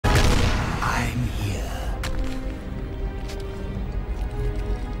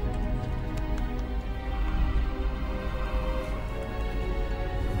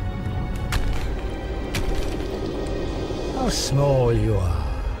small you are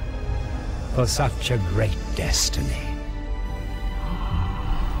for such a great destiny.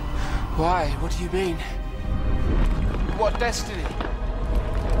 Why? What do you mean? What destiny?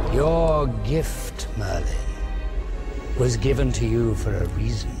 Your gift, Merlin, was given to you for a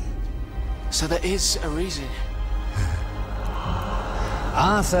reason. So there is a reason?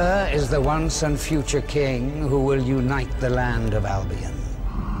 Arthur is the once and future king who will unite the land of Albion.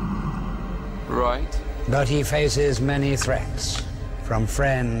 Right. But he faces many threats, from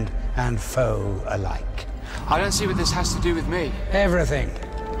friend and foe alike. I don't see what this has to do with me. Everything.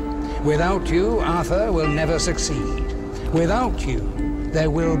 Without you, Arthur will never succeed. Without you, there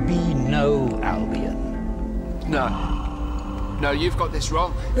will be no Albion. No. No, you've got this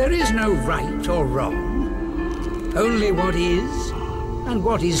wrong. There is no right or wrong. Only what is and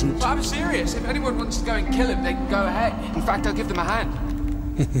what isn't. But I'm serious. If anyone wants to go and kill him, they can go ahead. In fact, I'll give them a hand.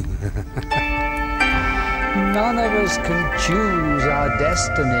 None of us can choose our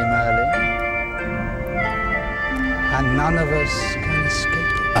destiny, Merlin. And none of us can escape it.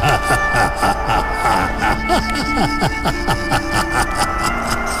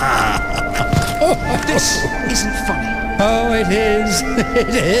 This isn't funny. Oh, it is.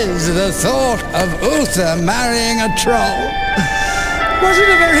 It is. The thought of Uther marrying a troll. Was it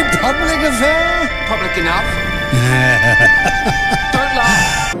a very public affair? Public enough. Don't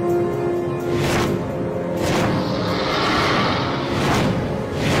laugh.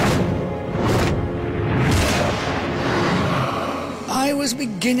 I was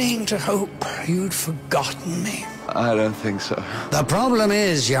beginning to hope you'd forgotten me. I don't think so. The problem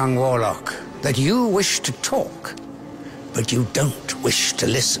is, young warlock, that you wish to talk, but you don't wish to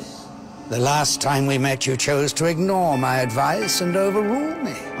listen. The last time we met, you chose to ignore my advice and overrule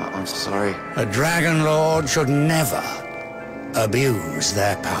me. I'm sorry. A dragon lord should never abuse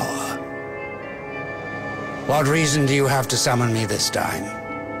their power. What reason do you have to summon me this time?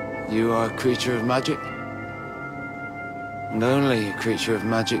 You are a creature of magic. And only a creature of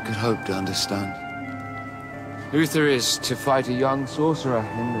magic could hope to understand. Uther is to fight a young sorcerer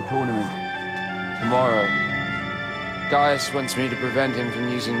in the tournament tomorrow. Gaius wants me to prevent him from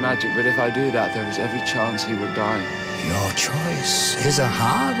using magic, but if I do that, there is every chance he will die. Your choice is a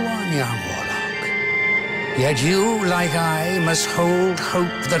hard one, young warlock. Yet you, like I, must hold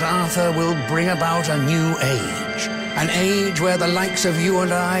hope that Arthur will bring about a new age. An age where the likes of you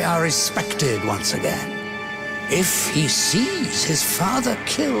and I are respected once again. If he sees his father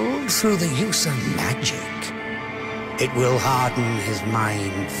killed through the use of magic, it will harden his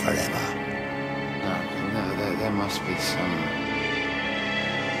mind forever. No, there must be some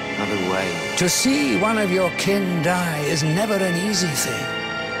other way. To see one of your kin die is never an easy thing.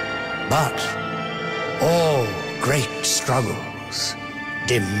 But all great struggles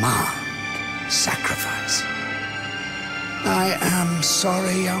demand sacrifice. I am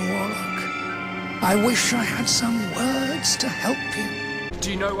sorry, young warlock. I wish I had some words to help you. Do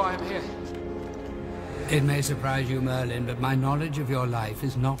you know why I'm here? It may surprise you, Merlin, but my knowledge of your life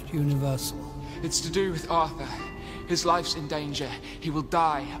is not universal. It's to do with Arthur. His life's in danger. He will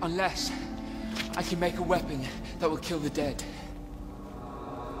die unless I can make a weapon that will kill the dead.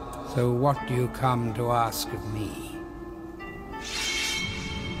 So what do you come to ask of me?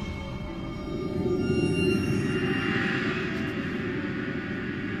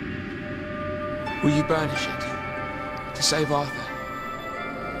 Will you burnish it to save Arthur?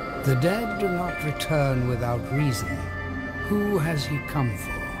 The dead do not return without reason. Who has he come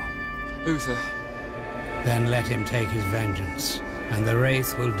for? Uther. Then let him take his vengeance, and the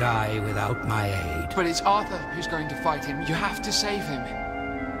Wraith will die without my aid. But it's Arthur who's going to fight him. You have to save him.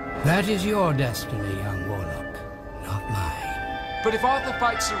 That is your destiny, young warlock, not mine. But if Arthur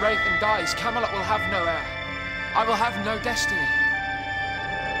fights the Wraith and dies, Camelot will have no heir. I will have no destiny.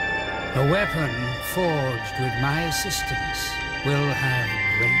 A weapon forged with my assistance will have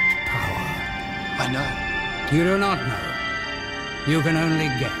great power. I know. You do not know. You can only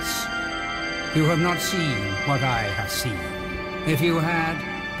guess. You have not seen what I have seen. If you had,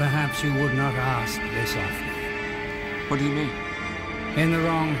 perhaps you would not ask this of me. What do you mean? In the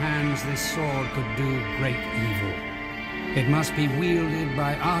wrong hands, this sword could do great evil. It must be wielded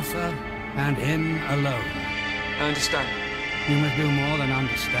by Arthur and him alone. I understand. You must do more than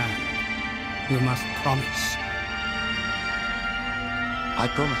understand. You must promise. I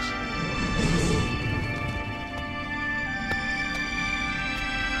promise.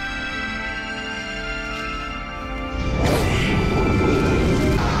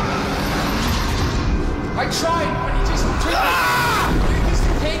 I tried, but he just took me. He's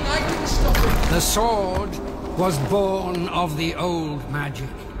the king, I couldn't stop him. The sword was born of the old magic.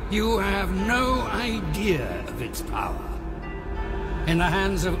 You have no idea of its power. In the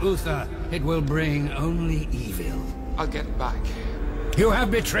hands of Uther, it will bring only evil. I'll get it back. You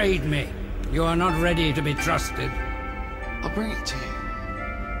have betrayed me. You are not ready to be trusted. I'll bring it to you.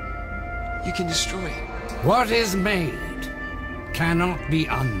 You can destroy it. What is made cannot be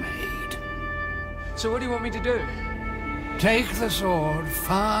unmade. So what do you want me to do? Take the sword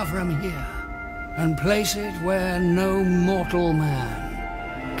far from here and place it where no mortal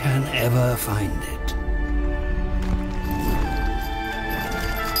man can ever find it.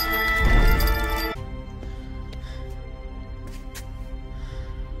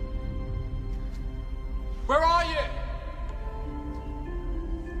 Where are you?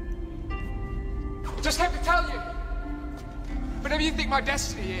 Just have to tell you. Whatever you think my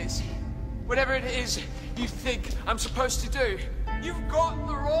destiny is, whatever it is you think I'm supposed to do, you've got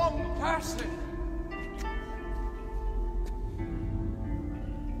the wrong person.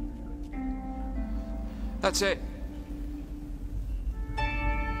 That's it.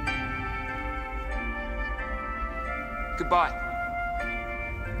 Goodbye.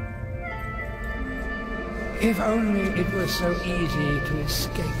 If only it were so easy to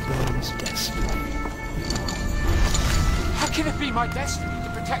escape one's destiny. How can it be my destiny to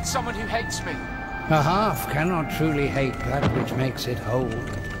protect someone who hates me? A half cannot truly hate that which makes it whole.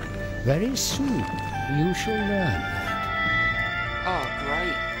 Very soon, you shall learn that. Oh,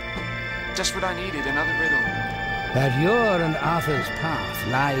 great. Just what I needed, another riddle. That your and Arthur's path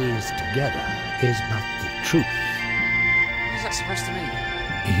lies together is but the truth. What is that supposed to mean?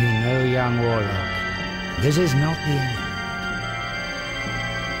 You know, young warlock, this is not the end.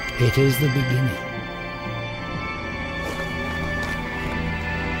 It is the beginning.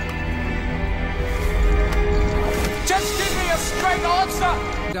 Just give me a straight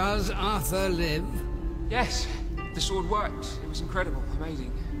answer! Does Arthur live? Yes, the sword worked. It was incredible,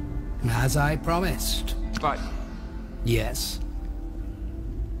 amazing. As I promised. But Yes.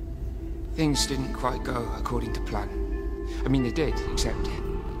 things didn't quite go according to plan. I mean, they did, except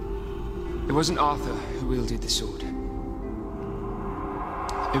it wasn't Arthur who wielded the sword.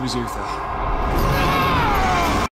 It was Uther.